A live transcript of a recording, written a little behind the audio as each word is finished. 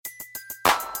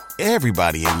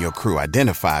Everybody in your crew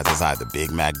identifies as either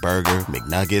Big Mac Burger,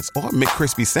 McNuggets, or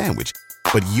McCrispy Sandwich.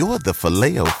 But you're the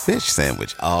Filet-O-Fish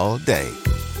Sandwich all day.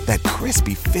 That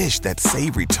crispy fish, that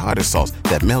savory tartar sauce,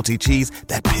 that melty cheese,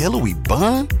 that pillowy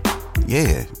bun.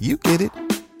 Yeah, you get it.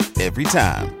 Every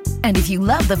time. And if you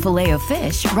love the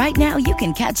Filet-O-Fish, right now you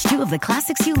can catch two of the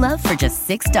classics you love for just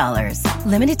 $6.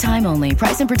 Limited time only.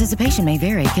 Price and participation may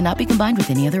vary. Cannot be combined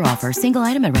with any other offer. Single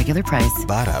item at regular price.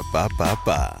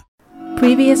 Ba-da-ba-ba-ba.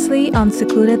 Previously on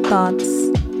Secluded Thoughts.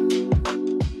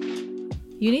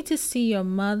 You need to see your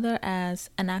mother as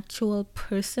an actual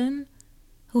person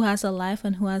who has a life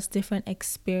and who has different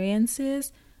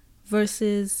experiences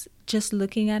versus just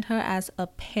looking at her as a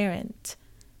parent.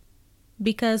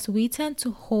 Because we tend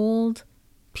to hold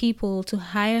people to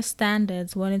higher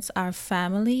standards when it's our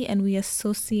family and we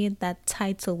associate that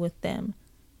title with them.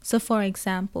 So for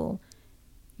example,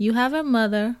 you have a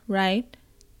mother, right?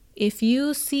 If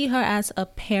you see her as a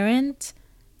parent,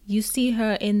 you see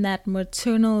her in that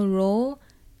maternal role,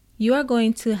 you are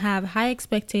going to have high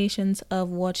expectations of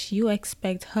what you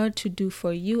expect her to do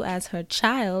for you as her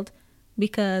child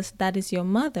because that is your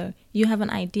mother. You have an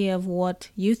idea of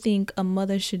what you think a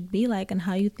mother should be like and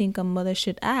how you think a mother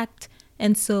should act.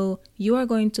 And so you are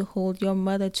going to hold your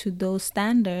mother to those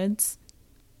standards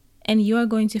and you are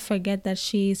going to forget that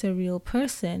she is a real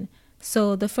person.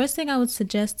 So the first thing I would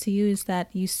suggest to you is that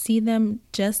you see them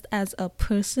just as a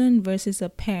person versus a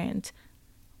parent.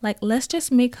 Like, let's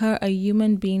just make her a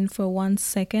human being for 1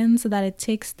 second so that it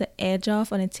takes the edge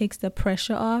off and it takes the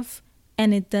pressure off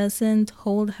and it doesn't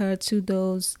hold her to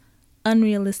those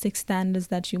unrealistic standards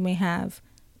that you may have.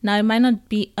 Now, it might not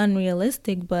be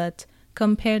unrealistic, but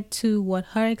compared to what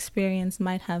her experience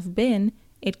might have been,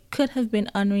 it could have been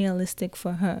unrealistic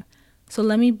for her. So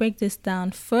let me break this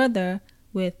down further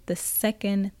with the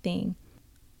second thing.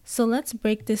 So let's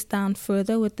break this down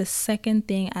further with the second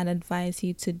thing I'd advise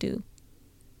you to do.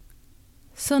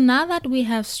 So now that we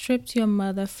have stripped your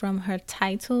mother from her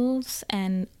titles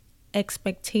and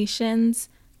expectations,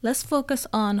 let's focus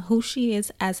on who she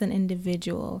is as an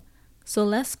individual. So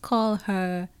let's call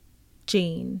her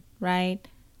Jane, right?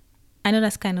 I know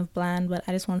that's kind of bland, but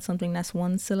I just want something that's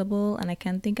one syllable and I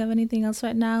can't think of anything else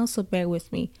right now, so bear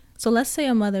with me. So let's say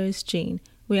your mother is Jane.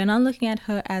 We are not looking at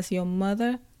her as your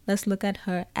mother. Let's look at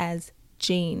her as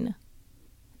Jane.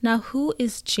 Now, who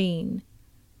is Jane?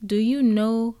 Do you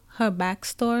know her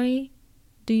backstory?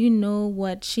 Do you know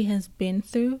what she has been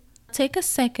through? Take a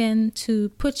second to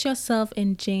put yourself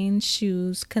in Jane's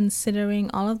shoes,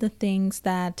 considering all of the things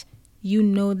that you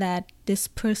know that this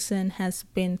person has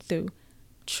been through.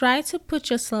 Try to put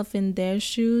yourself in their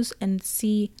shoes and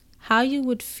see how you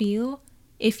would feel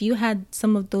if you had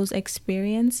some of those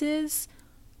experiences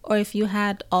or if you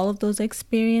had all of those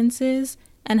experiences,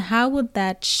 and how would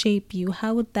that shape you?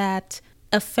 How would that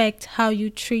affect how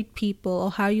you treat people or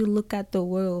how you look at the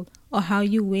world or how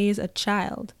you raise a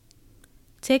child?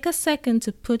 Take a second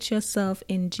to put yourself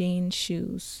in Jane's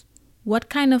shoes. What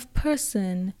kind of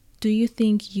person do you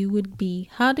think you would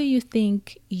be? How do you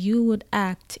think you would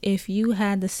act if you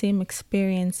had the same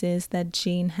experiences that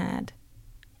Jane had?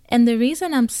 And the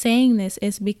reason I'm saying this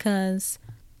is because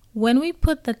when we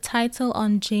put the title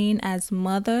on Jane as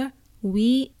mother,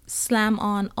 we slam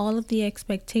on all of the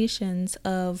expectations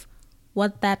of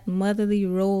what that motherly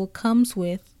role comes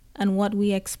with and what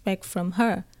we expect from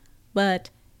her.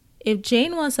 But if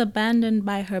Jane was abandoned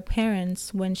by her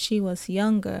parents when she was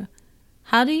younger,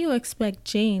 how do you expect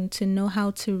Jane to know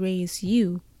how to raise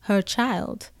you, her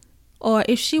child? Or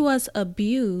if she was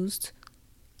abused,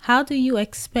 how do you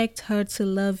expect her to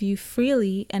love you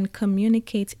freely and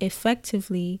communicate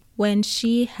effectively when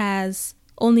she has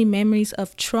only memories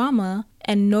of trauma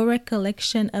and no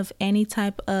recollection of any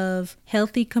type of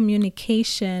healthy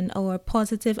communication or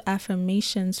positive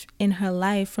affirmations in her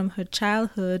life from her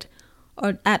childhood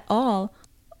or at all?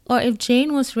 Or if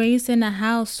Jane was raised in a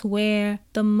house where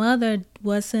the mother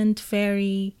wasn't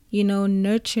very,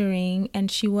 nurturing and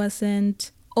she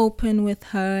wasn't open with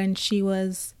her and she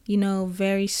was,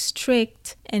 very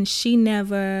strict and she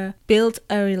never built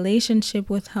a relationship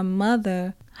with her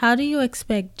mother, how do you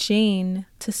expect Jane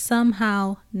to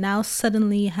somehow now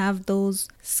suddenly have those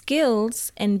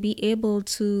skills and be able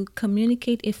to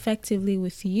communicate effectively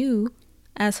with you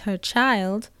as her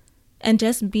child and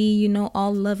just be,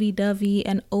 all lovey-dovey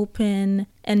and open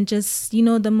and just,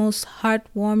 the most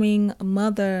heartwarming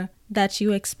mother that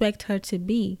you expect her to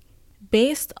be?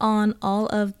 Based on all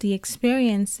of the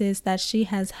experiences that she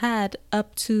has had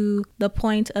up to the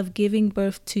point of giving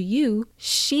birth to you,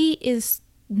 she is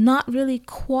not really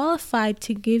qualified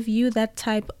to give you that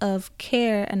type of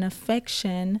care and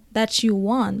affection that you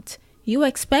want. You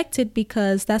expect it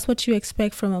because that's what you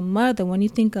expect from a mother. When you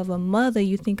think of a mother,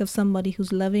 you think of somebody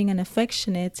who's loving and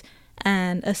affectionate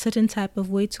and a certain type of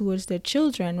way towards their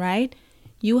children, right?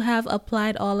 You have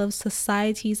applied all of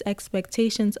society's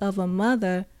expectations of a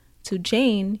mother to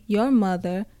Jane, your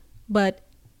mother, but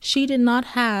she did not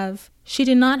have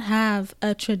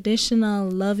a traditional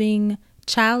loving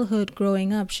childhood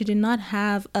growing up. She did not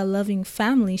have a loving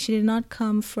family. She did not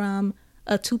come from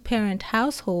a two-parent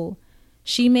household.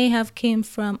 She may have came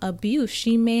from abuse.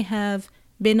 She may have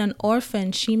been an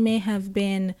orphan. She may have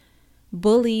been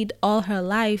bullied all her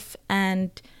life. And,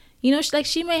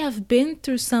 she may have been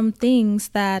through some things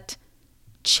that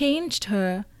changed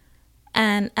her.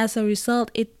 And as a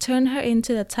result, it turned her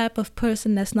into the type of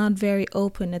person that's not very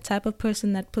open, the type of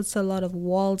person that puts a lot of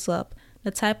walls up,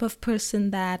 the type of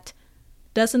person that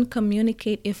doesn't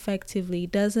communicate effectively,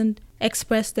 doesn't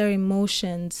express their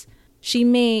emotions. She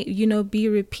may, be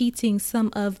repeating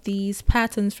some of these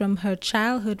patterns from her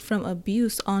childhood, from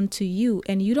abuse onto you.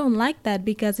 And you don't like that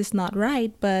because it's not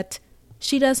right, but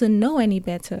she doesn't know any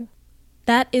better.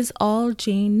 That is all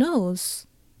Jane knows.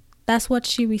 That's what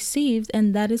she received,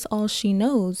 and that is all she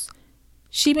knows.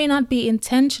 She may not be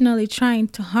intentionally trying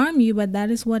to harm you, but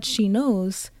that is what she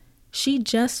knows. She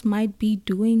just might be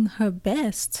doing her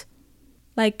best.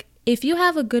 Like, if you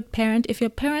have a good parent, if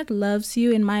your parent loves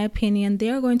you, in my opinion, they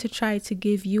are going to try to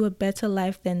give you a better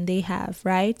life than they have,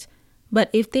 right?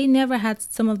 But if they never had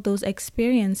some of those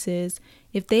experiences,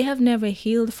 if they have never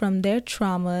healed from their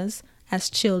traumas as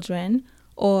children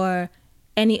or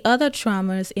any other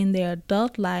traumas in their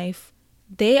adult life,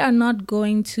 they are not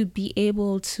going to be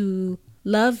able to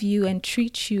love you and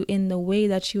treat you in the way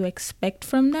that you expect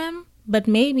from them. But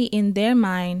maybe in their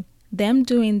mind, them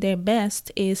doing their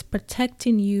best is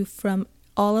protecting you from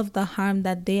all of the harm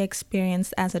that they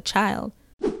experienced as a child.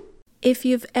 If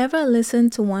you've ever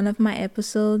listened to one of my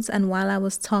episodes and while I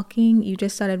was talking, you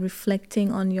just started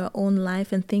reflecting on your own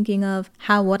life and thinking of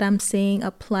how what I'm saying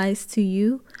applies to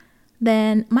you,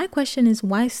 then my question is,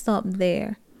 why stop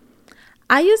there?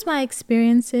 I use my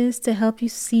experiences to help you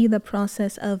see the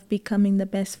process of becoming the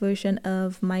best version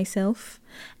of myself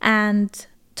and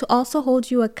to also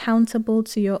hold you accountable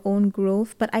to your own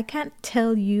growth, but I can't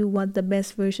tell you what the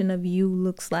best version of you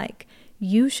looks like.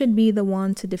 You should be the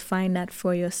one to define that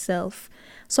for yourself.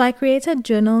 So I created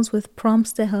journals with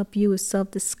prompts to help you with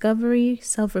self-discovery,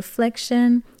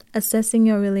 self-reflection, assessing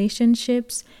your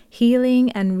relationships, healing,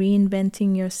 and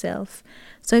reinventing yourself.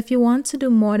 So if you want to do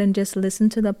more than just listen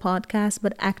to the podcast,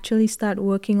 but actually start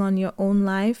working on your own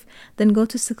life, then go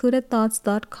to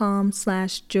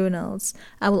secludedthoughts.com/journals.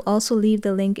 I will also leave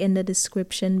the link in the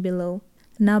description below.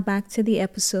 Now back to the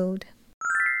episode.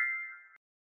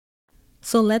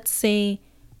 So let's say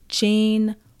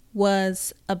Jane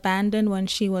was abandoned when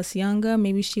she was younger.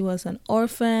 Maybe she was an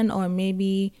orphan, or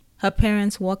maybe her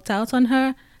parents walked out on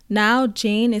her. Now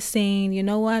Jane is saying, you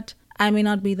know what? I may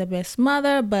not be the best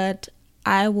mother, but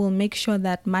I will make sure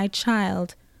that my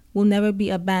child will never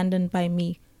be abandoned by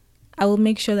me. I will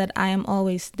make sure that I am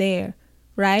always there,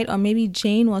 right? Or maybe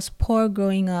Jane was poor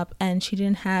growing up and she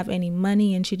didn't have any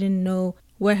money and she didn't know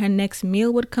where her next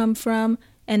meal would come from.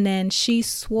 And then she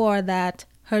swore that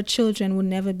her children would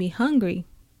never be hungry.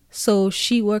 So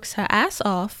she works her ass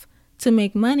off to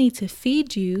make money to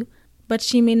feed you, but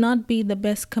she may not be the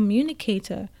best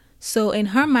communicator. So in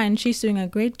her mind, she's doing a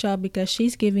great job because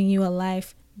she's giving you a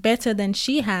life better than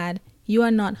she had. You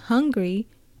are not hungry,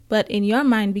 but in your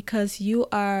mind, because you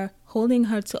are holding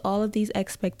her to all of these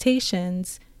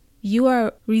expectations, you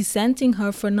are resenting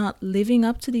her for not living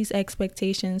up to these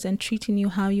expectations and treating you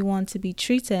how you want to be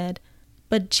treated.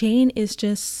 But Jane is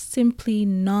just simply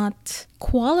not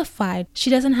qualified. She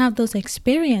doesn't have those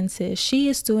experiences. She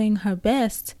is doing her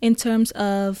best in terms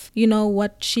of,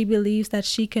 what she believes that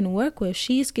she can work with.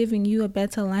 She's giving you a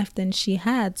better life than she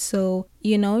had. So,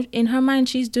 in her mind,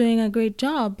 she's doing a great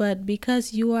job. But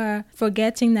because you are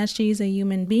forgetting that she's a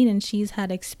human being and she's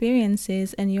had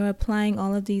experiences and you're applying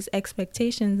all of these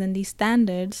expectations and these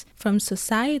standards from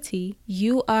society,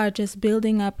 you are just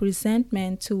building up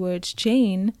resentment towards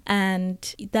Jane. And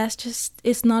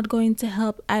it's not going to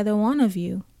help either one of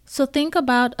you. So think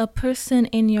about a person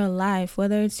in your life,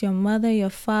 whether it's your mother, your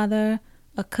father,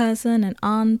 a cousin, an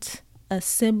aunt, a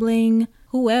sibling,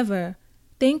 whoever.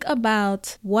 Think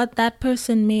about what that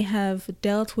person may have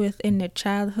dealt with in their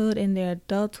childhood, in their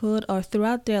adulthood, or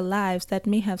throughout their lives that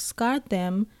may have scarred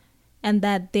them and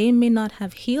that they may not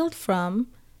have healed from,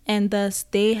 and thus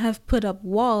they have put up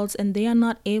walls and they are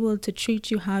not able to treat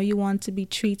you how you want to be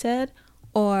treated,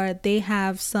 or they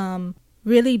have some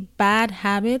really bad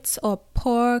habits or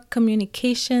poor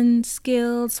communication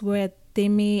skills where they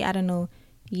may,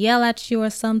 yell at you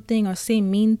or something or say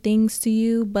mean things to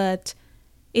you, but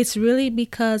it's really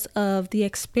because of the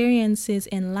experiences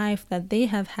in life that they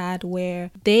have had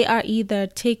where they are either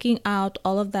taking out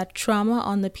all of that trauma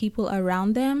on the people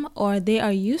around them, or they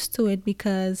are used to it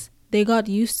because they got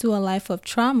used to a life of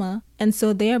trauma, and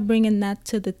so they are bringing that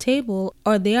to the table,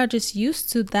 or they are just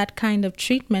used to that kind of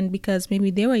treatment because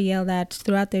maybe they were yelled at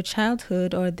throughout their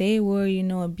childhood, or they were,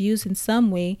 abused in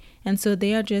some way, and so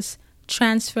they are just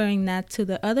transferring that to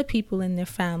the other people in their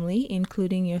family,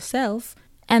 including yourself.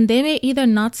 And they may either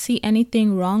not see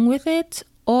anything wrong with it,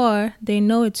 or they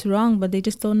know it's wrong, but they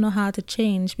just don't know how to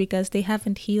change because they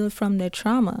haven't healed from their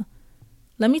trauma.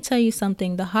 Let me tell you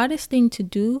something. The hardest thing to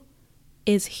do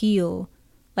is heal.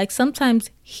 Like sometimes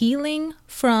healing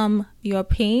from your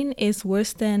pain is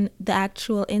worse than the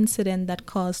actual incident that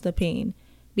caused the pain,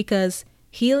 because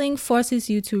healing forces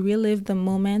you to relive the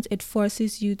moment. It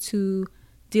forces you to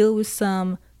deal with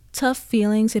some tough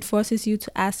feelings. It forces you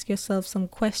to ask yourself some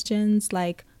questions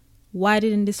like, why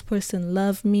didn't this person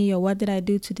love me, or what did I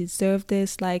do to deserve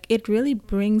this? Like, it really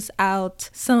brings out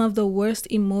some of the worst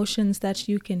emotions that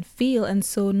you can feel. And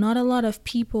so not a lot of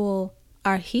people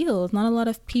are healed. Not a lot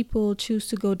of people choose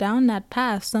to go down that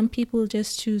path. Some people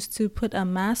just choose to put a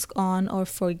mask on or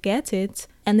forget it,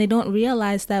 and they don't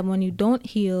realize that when you don't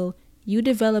heal, you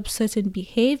develop certain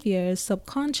behaviors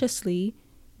subconsciously,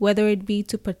 whether it be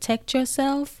to protect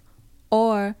yourself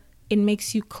or it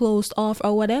makes you closed off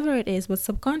or whatever it is. But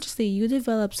subconsciously, you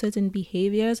develop certain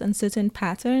behaviors and certain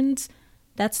patterns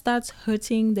that starts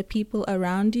hurting the people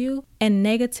around you and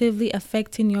negatively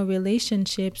affecting your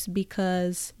relationships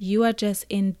because you are just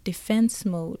in defense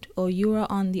mode, or you are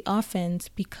on the offense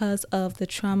because of the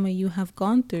trauma you have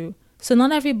gone through. So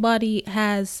not everybody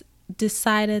has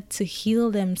decided to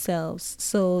heal themselves,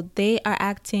 so they are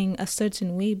acting a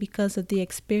certain way because of the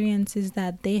experiences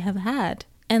that they have had.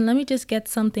 And let me just get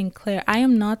something clear. I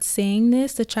am not saying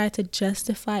this to try to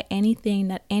justify anything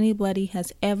that anybody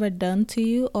has ever done to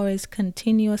you or is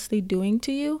continuously doing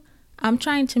to you. I'm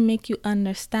trying to make you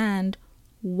understand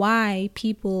why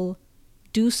people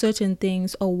do certain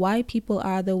things or why people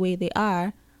are the way they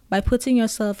are by putting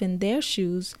yourself in their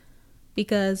shoes,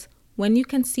 because when you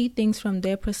can see things from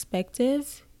their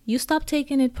perspective, you stop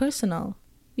taking it personal.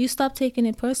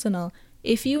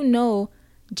 If you know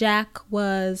Jack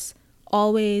was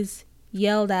always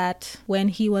yelled at when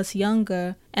he was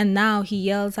younger, and now he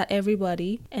yells at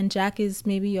everybody, and Jack is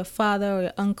maybe your father or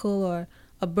your uncle or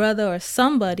a brother or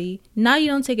somebody, now you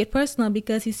don't take it personal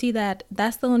because you see that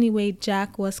that's the only way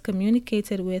Jack was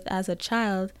communicated with as a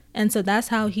child. And so that's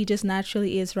how he just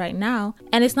naturally is right now.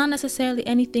 And it's not necessarily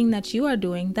anything that you are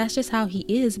doing. That's just how he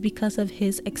is because of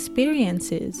his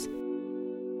experiences.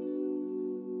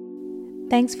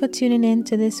 Thanks for tuning in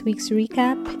to this week's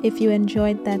recap. If you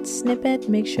enjoyed that snippet,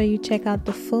 make sure you check out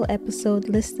the full episode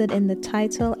listed in the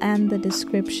title and the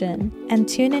description. And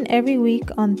tune in every week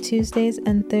on Tuesdays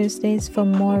and Thursdays for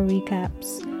more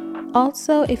recaps.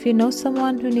 Also, if you know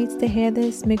someone who needs to hear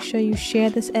this, make sure you share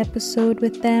this episode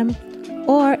with them.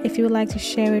 Or if you would like to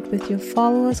share it with your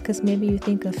followers, because maybe you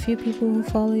think a few people who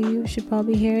follow you should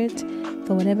probably hear it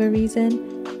for whatever reason,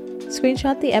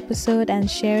 screenshot the episode and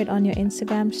share it on your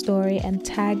Instagram story and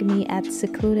tag me at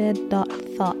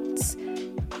secluded.thoughts.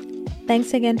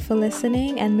 Thanks again for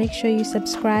listening, and make sure you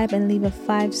subscribe and leave a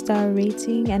 5-star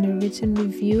rating and a written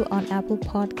review on Apple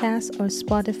Podcasts or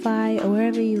Spotify or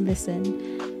wherever you listen.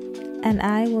 And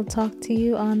I will talk to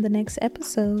you on the next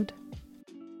episode.